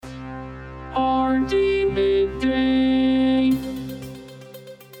Hardee Midday.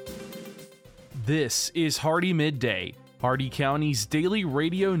 This is Hardee Midday, Hardee County's daily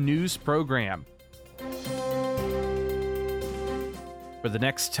radio news program. For the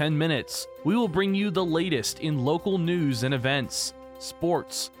next 10 minutes, we will bring you the latest in local news and events,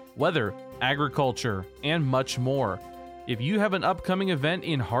 sports, weather, agriculture, and much more. If you have an upcoming event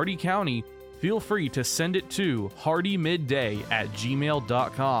in Hardee County, feel free to send it to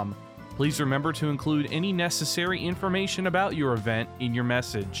hardeemidday@gmail.com. Please remember to include any necessary information about your event in your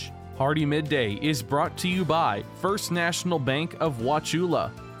message. Hardee Midday is brought to you by First National Bank of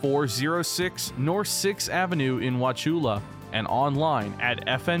Wauchula, 406 North 6th Avenue in Wauchula, and online at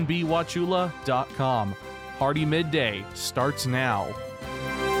fnbwauchula.com. Hardee Midday starts now.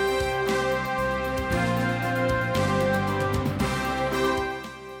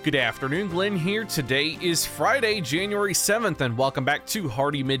 Good afternoon, Glenn here. Today is Friday, January 7th, and welcome back to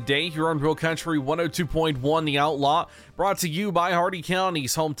Hardee Midday here on Real Country 102.1 The Outlaw, brought to you by Hardee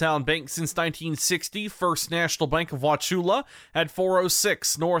County's hometown bank since 1960, First National Bank of Wauchula at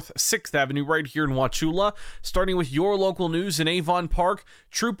 406 North 6th Avenue right here in Wauchula. Starting with your local news in Avon Park,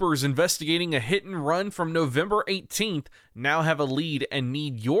 troopers investigating a hit and run from November 18th now have a lead and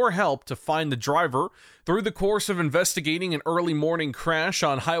need your help to find the driver. Through the course of investigating an early morning crash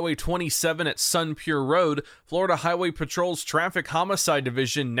on Highway 27 at Sunpure Road, Florida Highway Patrol's Traffic Homicide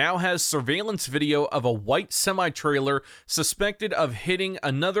Division now has surveillance video of a white semi-trailer suspected of hitting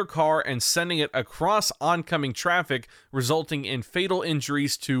another car and sending it across oncoming traffic, resulting in fatal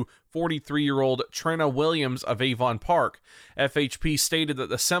injuries to 43-year-old Trina Williams of Avon Park. FHP stated that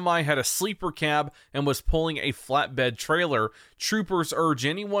the semi had a sleeper cab and was pulling a flatbed trailer. Troopers urge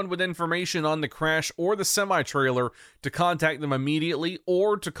anyone with information on the crash or the semi-trailer to contact them immediately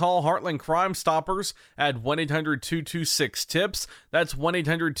or to call Heartland Crime Stoppers at 1-800-226-TIPS. That's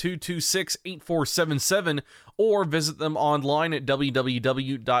 1-800-226-8477, or visit them online at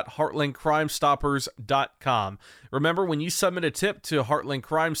www.heartlandcrimestoppers.com. Remember, when you submit a tip to Heartland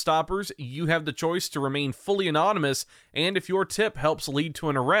Crime Stoppers, you have the choice to remain fully anonymous, and if your tip helps lead to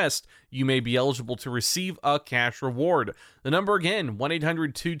an arrest, you may be eligible to receive a cash reward. The number again,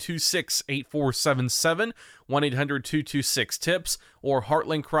 1-800-226-8477, 1-800-226-TIPS, or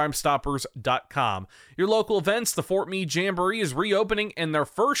heartlandcrimestoppers.com. Your local events, the Fort Meade Jamboree is reopening, and their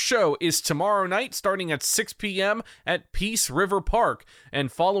first show is tomorrow night starting at 6 p.m. at Peace River Park.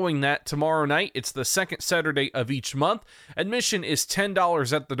 And following that, tomorrow night, it's the second Saturday of each month. Admission is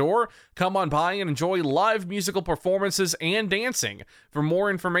 $10 at the door. Come on by and enjoy live musical performances and dancing. For more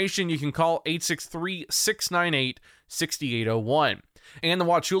information, you can call 863-698-6801. And the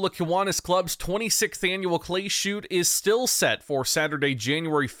Wauchula Kiwanis Club's 26th annual clay shoot is still set for Saturday,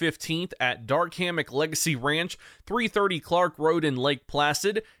 January 15th at Dark Hammock Legacy Ranch, 330 Clark Road in Lake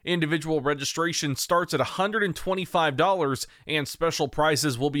Placid. Individual registration starts at $125, and special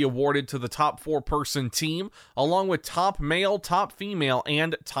prizes will be awarded to the top 4-person team, along with top male, top female,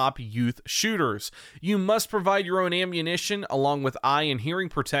 and top youth shooters. You must provide your own ammunition, along with eye and hearing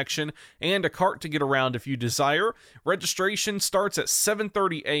protection, and a cart to get around if you desire. Registration starts at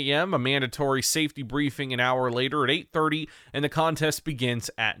 7:30 a.m., a mandatory safety briefing an hour later at 8:30, and the contest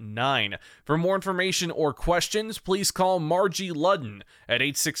begins at 9. For more information or questions, please call Margie Ludden at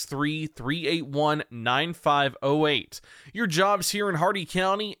 863-381-9508. Your jobs here in Hardee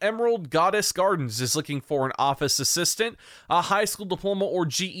County: Emerald Goddess Gardens is looking for an office assistant. A high school diploma or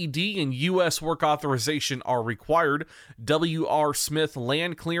GED and U.S. work authorization are required. W.R. Smith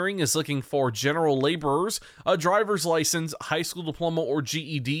Land Clearing is looking for general laborers. A driver's license, high school diploma or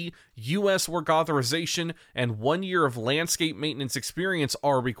GED, U.S. work authorization, and 1 year of landscape maintenance experience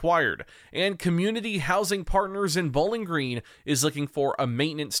are required. And Community Housing Partners in Bowling Green is looking for a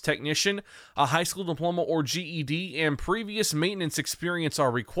maintenance technician. A high school diploma or GED and previous maintenance experience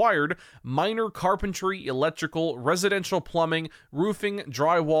are required. Minor carpentry, electrical, residential plumbing, roofing,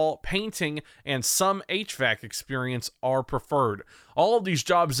 drywall, painting, and some HVAC experience are preferred. All of these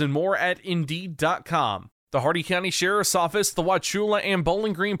jobs and more at Indeed.com. The Hardee County Sheriff's Office, the Wauchula and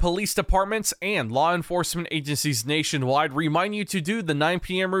Bowling Green Police Departments, and law enforcement agencies nationwide remind you to do the 9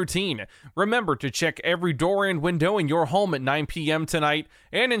 p.m. routine. Remember to check every door and window in your home at 9 p.m. tonight,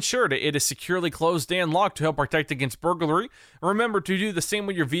 and ensure that it is securely closed and locked to help protect against burglary. Remember to do the same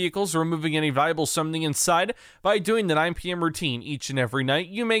with your vehicles, removing any valuables from the inside. By doing the 9 p.m. routine each and every night,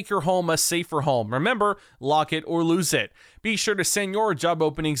 you make your home a safer home. Remember, lock it or lose it. Be sure to send your job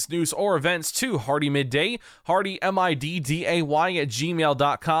openings, news, or events to Hardee Midday Hardee, MIDDAY at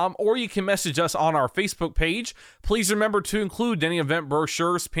gmail.com, or you can message us on our Facebook page. Please remember to include any event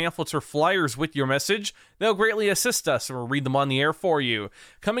brochures, pamphlets, or flyers with your message. They'll greatly assist us, and we'll read them on the air for you.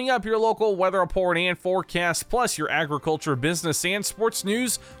 Coming up, your local weather report and forecast, plus your agriculture, business, and sports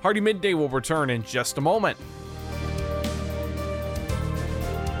news. Hardee Midday will return in just a moment.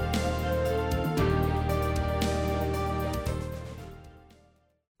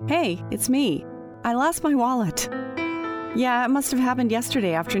 Hey, it's me. I lost my wallet. Yeah, it must have happened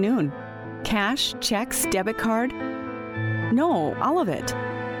yesterday afternoon. Cash, checks, debit card. No, all of it.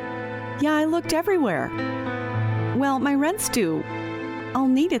 Yeah, I looked everywhere. Well, my rent's due. I'll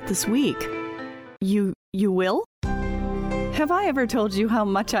need it this week. You will? Have I ever told you how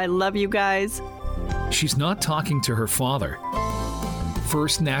much I love you guys? She's not talking to her father.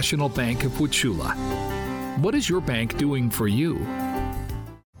 First National Bank of Wauchula. What is your bank doing for you?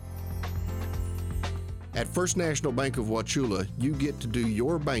 At First National Bank of Wauchula, you get to do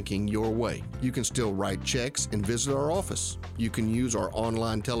your banking your way. You can still write checks and visit our office. You can use our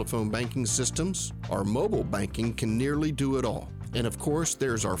online telephone banking systems. Our mobile banking can nearly do it all. And of course,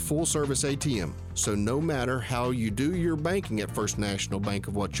 there's our full-service ATM. So no matter how you do your banking at First National Bank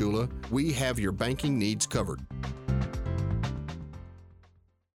of Wauchula, we have your banking needs covered.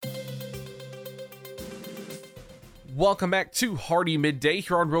 Welcome back to Hardee Midday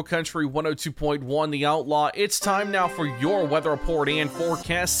here on Real Country 102.1 The Outlaw. It's time now for your weather report and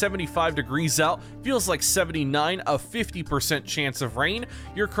forecast. 75 degrees out, feels like 79, a 50% chance of rain.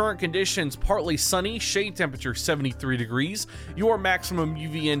 Your current conditions, partly sunny, shade temperature 73 degrees. Your maximum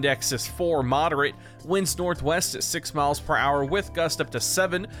UV index is 4, moderate. Winds northwest at 6 miles per hour with gust up to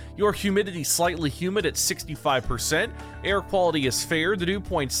 7. Your humidity slightly humid at 65%. Air quality is fair. The dew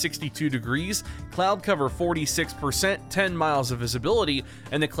point 62 degrees. Cloud cover 46%, 10 miles of visibility,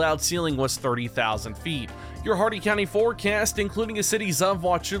 and the cloud ceiling was 30,000 feet. Your Hardee County forecast, including the cities of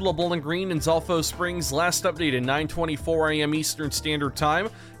Wauchula, Bowling Green, and Zolfo Springs, last updated 9:24 a.m. Eastern Standard Time.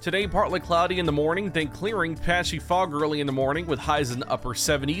 Today, partly cloudy in the morning, then clearing, patchy fog early in the morning with highs in the upper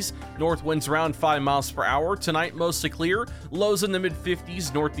 70s. North winds around 5 miles per hour. Tonight, mostly clear, lows in the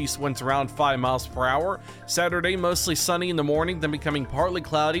mid-50s. Northeast winds around 5 miles per hour. Saturday, mostly sunny in the morning, then becoming partly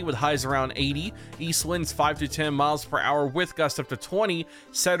cloudy with highs around 80. East winds 5 to 10 miles per hour with gusts up to 20.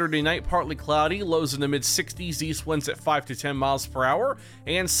 Saturday night, partly cloudy, lows in the mid-60s. East winds at 5 to 10 miles per hour.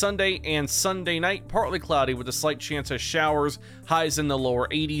 And Sunday night, partly cloudy with a slight chance of showers. Highs in the lower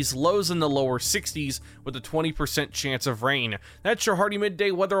 80s. Lows in the lower 60s with a 20% chance of rain. That's your Hardee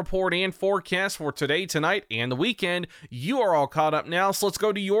Midday weather report and forecast for today, tonight, and the weekend. You are all caught up now, so let's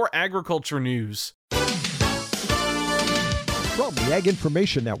go to your agriculture news. From the Ag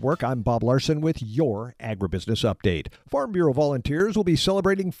Information Network, I'm Bob Larson with your Agribusiness Update. Farm Bureau volunteers will be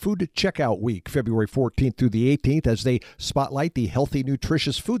celebrating Food Checkout Week, February 14th through the 18th, as they spotlight the healthy,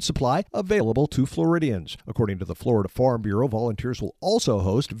 nutritious food supply available to Floridians. According to the Florida Farm Bureau, volunteers will also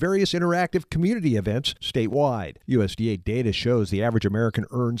host various interactive community events statewide. USDA data shows the average American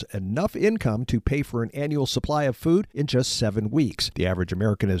earns enough income to pay for an annual supply of food in just 7 weeks. The average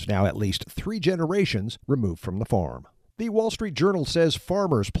American is now at least 3 generations removed from the farm. The Wall Street Journal says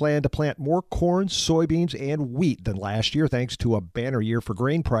farmers plan to plant more corn, soybeans, and wheat than last year thanks to a banner year for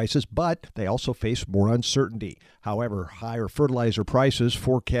grain prices, but they also face more uncertainty. However, higher fertilizer prices,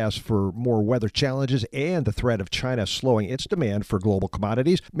 forecasts for more weather challenges, and the threat of China slowing its demand for global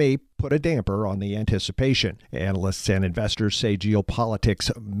commodities may put a damper on the anticipation. Analysts and investors say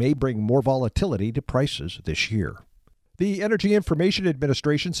geopolitics may bring more volatility to prices this year. The Energy Information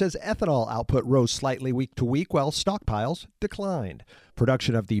Administration says ethanol output rose slightly week to week while stockpiles declined.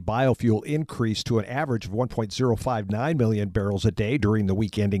 Production of the biofuel increased to an average of 1.059 million barrels a day during the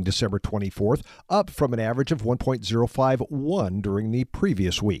week ending December 24th, up from an average of 1.051 during the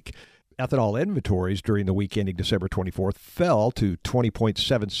previous week. Ethanol inventories during the week ending December 24th fell to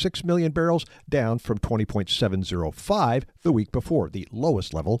 20.76 million barrels, down from 20.705 the week before, the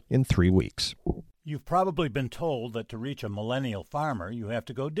lowest level in 3 weeks. You've probably been told that to reach a millennial farmer, you have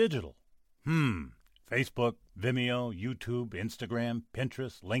to go digital. Facebook, Vimeo, YouTube, Instagram,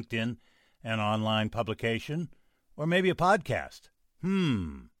 Pinterest, LinkedIn, an online publication, or maybe a podcast.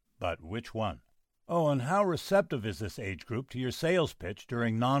 But which one? Oh, and how receptive is this age group to your sales pitch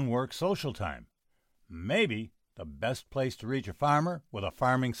during non-work social time? Maybe the best place to reach a farmer with a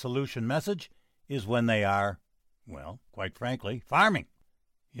farming solution message is when they are, well, quite frankly, farming.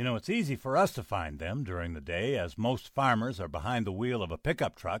 You know, it's easy for us to find them during the day, as most farmers are behind the wheel of a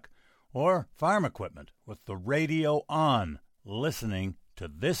pickup truck or farm equipment with the radio on, listening to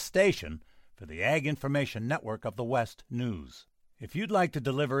this station for the Ag Information Network of the West News. If you'd like to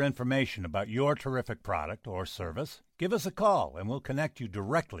deliver information about your terrific product or service, give us a call and we'll connect you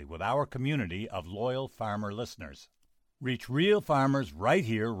directly with our community of loyal farmer listeners. Reach real farmers right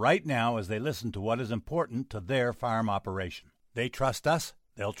here, right now, as they listen to what is important to their farm operation. They trust us,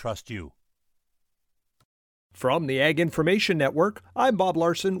 they'll trust you. From the Ag Information Network, I'm Bob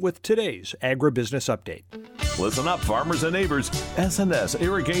Larson with today's Agribusiness Update. Listen up, farmers and neighbors. S&S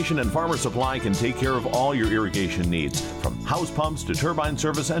Irrigation and Farmer Supply can take care of all your irrigation needs, from house pumps to turbine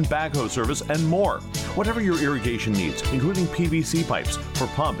service and backhoe service and more. Whatever your irrigation needs, including PVC pipes for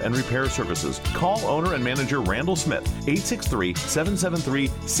pump and repair services, call owner and manager Randall Smith,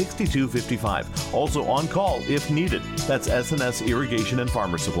 863-773-6255. Also on call if needed. That's S&S Irrigation and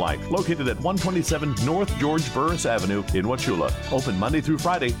Farmer Supply, located at 127 North George Burris Avenue in Wauchula. Open Monday through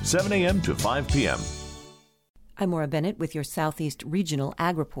Friday, 7 a.m. to 5 p.m. I'm Maura Bennett with your Southeast Regional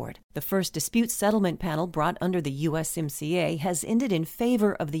Ag Report. The first dispute settlement panel brought under the USMCA has ended in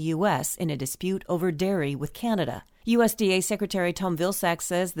favor of the U.S. in a dispute over dairy with Canada. USDA Secretary Tom Vilsack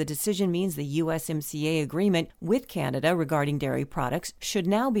says the decision means the USMCA agreement with Canada regarding dairy products should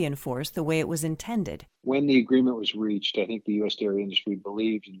now be enforced the way it was intended. When the agreement was reached, I think the U.S. dairy industry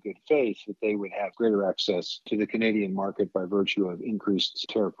believed in good faith that they would have greater access to the Canadian market by virtue of increased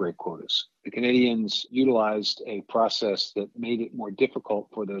tariff rate quotas. The Canadians utilized a process that made it more difficult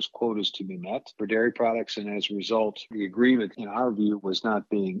for those quotas to be met for dairy products, and as a result, the agreement, in our view, was not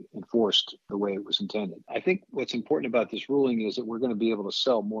being enforced the way it was intended. I think what's important about this ruling is that we're going to be able to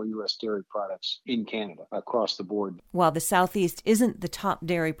sell more U.S. dairy products in Canada across the board. While the Southeast isn't the top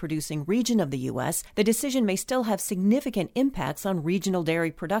dairy producing region of the U.S., the decision may still have significant impacts on regional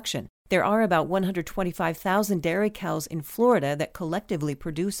dairy production. There are about 125,000 dairy cows in Florida that collectively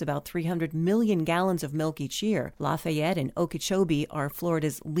produce about 300 million gallons of milk each year. Lafayette and Okeechobee are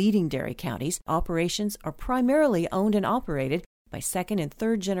Florida's leading dairy counties. Operations are primarily owned and operated by second- and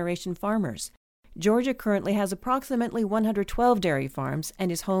third-generation farmers. Georgia currently has approximately 112 dairy farms and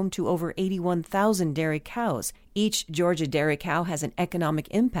is home to over 81,000 dairy cows. Each Georgia dairy cow has an economic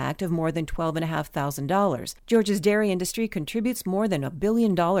impact of more than $12,500. Georgia's dairy industry contributes more than $1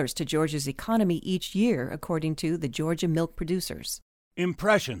 billion to Georgia's economy each year, according to the Georgia Milk Producers.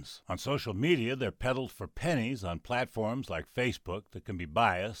 Impressions. On social media, they're peddled for pennies on platforms like Facebook that can be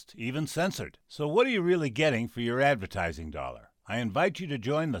biased, even censored. So what are you really getting for your advertising dollar? I invite you to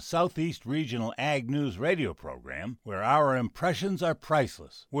join the Southeast Regional Ag News radio program, where our impressions are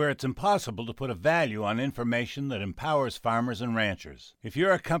priceless, where it's impossible to put a value on information that empowers farmers and ranchers. If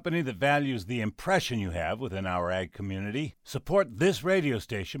you're a company that values the impression you have within our ag community, support this radio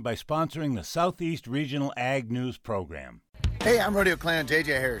station by sponsoring the Southeast Regional Ag News program. Hey, I'm Rodeo Clown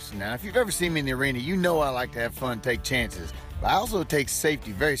J.J. Harrison. Now, if you've ever seen me in the arena, you know I like to have fun and take chances. But I also take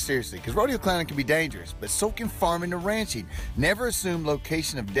safety very seriously, because rodeo clowning can be dangerous, but so can farming and ranching. Never assume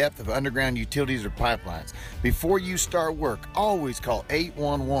location of depth of underground utilities or pipelines. Before you start work, always call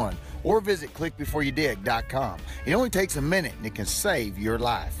 811 or visit clickbeforeyoudig.com. It only takes a minute and it can save your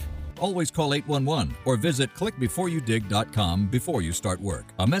life. Always call 811 or visit clickbeforeyoudig.com before you start work.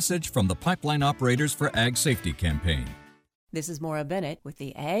 A message from the Pipeline Operators for Ag Safety campaign. This is Maura Bennett with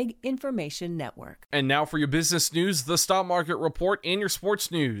the Ag Information Network. And now for your business news, the stock market report, and your sports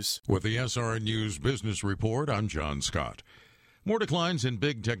news. With the SRN News Business Report, I'm John Scott. More declines in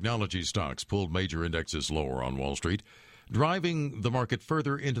big technology stocks pulled major indexes lower on Wall Street, driving the market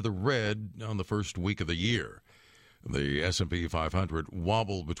further into the red on the first week of the year. The S&P 500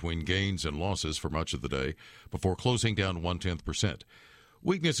 wobbled between gains and losses for much of the day before closing down 0.1%.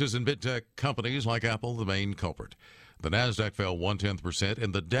 Weaknesses in big tech companies like Apple, the main culprit. The Nasdaq fell 0.1%,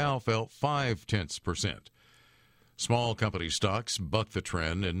 and the Dow fell 0.5%. Small company stocks bucked the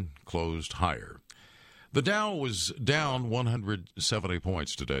trend and closed higher. The Dow was down 170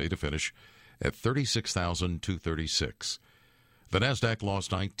 points today to finish at 36,236. The Nasdaq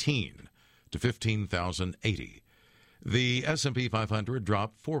lost 19 to 15,080. The S&P 500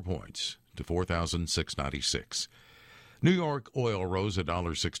 dropped 4 points to 4,696. New York oil rose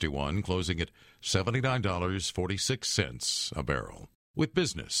 $1.61, closing at $79.46 a barrel. With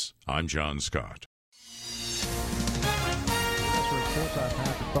business, I'm John Scott.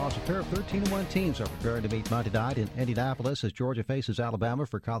 Across a pair of 13-1 teams are preparing to meet Monday night in Indianapolis as Georgia faces Alabama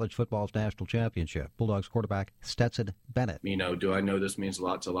for college football's national championship. Bulldogs quarterback Stetson Bennett. Do I know this means a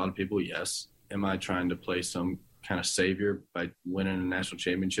lot to a lot of people? Yes. Am I trying to play some kind of savior by winning a national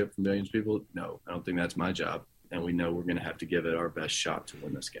championship for millions of people? No, I don't think that's my job. and we know we're going to have to give it our best shot to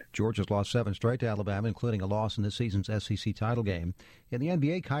win this game. Georgia's lost 7 straight to Alabama, including a loss in this season's SEC title game. In the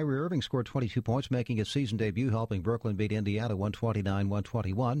NBA, Kyrie Irving scored 22 points, making his season debut, helping Brooklyn beat Indiana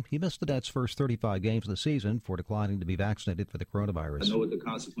 129-121. He missed the Nets' first 35 games of the season for declining to be vaccinated for the coronavirus. I know what the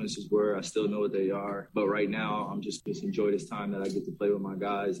consequences were. I still know what they are. But right now, I'm just enjoy this time that I get to play with my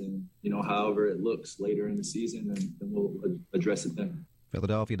guys. And, however it looks later in the season, and we'll address it then.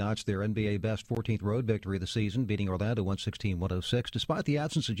 Philadelphia notched their NBA best 14th road victory of the season, beating Orlando 116-106. Despite the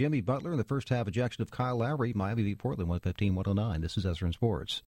absence of Jimmy Butler and the first half ejection of Kyle Lowry, Miami beat Portland 115-109. This is Ezra in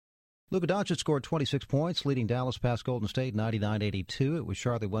Sports. Luka Doncic scored 26 points, leading Dallas past Golden State 99-82. It was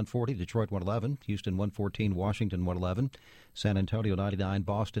Charlotte 140, Detroit 111, Houston 114, Washington 111, San Antonio 99,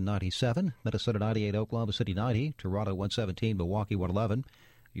 Boston 97, Minnesota 98, Oklahoma City 90, Toronto 117, Milwaukee 111,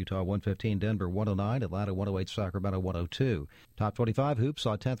 Utah 115, Denver 109, Atlanta 108, Sacramento 102. Top 25 hoops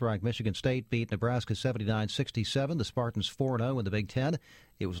saw 10th-ranked Michigan State beat Nebraska 79-67. The Spartans 4-0 in the Big Ten.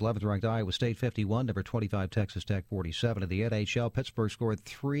 It was 11th-ranked Iowa State 51, number 25 Texas Tech 47. In the NHL, Pittsburgh scored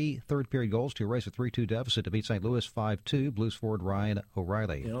 3 third-period goals to erase a 3-2 deficit to beat St. Louis 5-2. Blues forward Ryan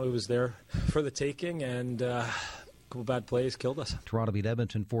O'Reilly. It was there for the taking, and couple bad plays killed us. Toronto beat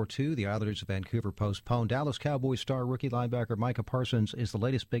Edmonton 4-2. The Islanders of Vancouver postponed. Dallas Cowboys star rookie linebacker Micah Parsons is the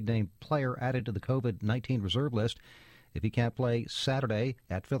latest big-name player added to the COVID-19 reserve list. If he can't play Saturday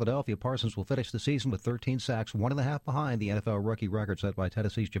at Philadelphia, Parsons will finish the season with 13 sacks, 1.5 behind the NFL rookie record set by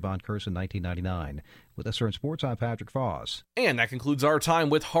Tennessee's Javon Curse in 1999. With SR in Sports, I'm Patrick Foss. And that concludes our time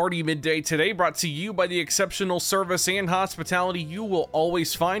with Hardee Midday today, brought to you by the exceptional service and hospitality you will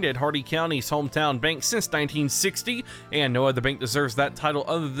always find at Hardee County's hometown bank since 1960. And no other bank deserves that title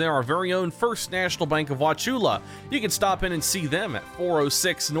other than our very own First National Bank of Wauchula. You can stop in and see them at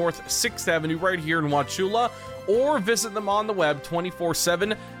 406 North 6th Avenue right here in Wauchula, or visit them on the web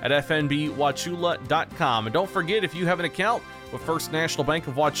 24/7 at fnbwauchula.com. And don't forget, if you have an account with First National Bank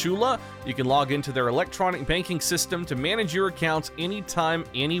of Wauchula, you can log into their electronic banking system to manage your accounts anytime,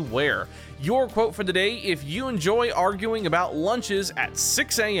 anywhere. Your quote for the day: if you enjoy arguing about lunches at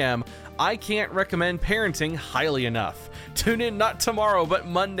 6 a.m., I can't recommend parenting highly enough. Tune in not tomorrow, but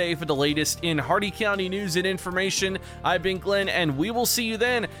Monday for the latest in Hardee County news and information. I've been Glenn, and we will see you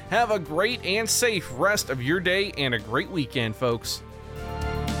then. Have a great and safe rest of your day and a great weekend, folks.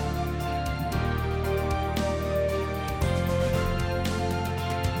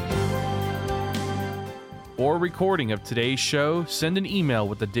 For a recording of today's show, send an email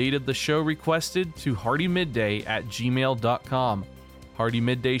with the date of the show requested to hardeemidday@gmail.com. Hardee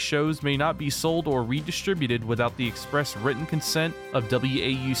Midday shows may not be sold or redistributed without the express written consent of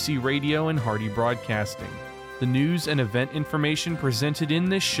WAUC Radio and Hardee Broadcasting. The news and event information presented in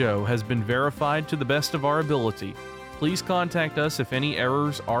this show has been verified to the best of our ability. Please contact us if any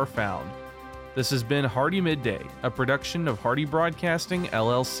errors are found. This has been Hardee Midday, a production of Hardee Broadcasting,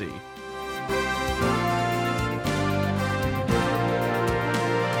 LLC.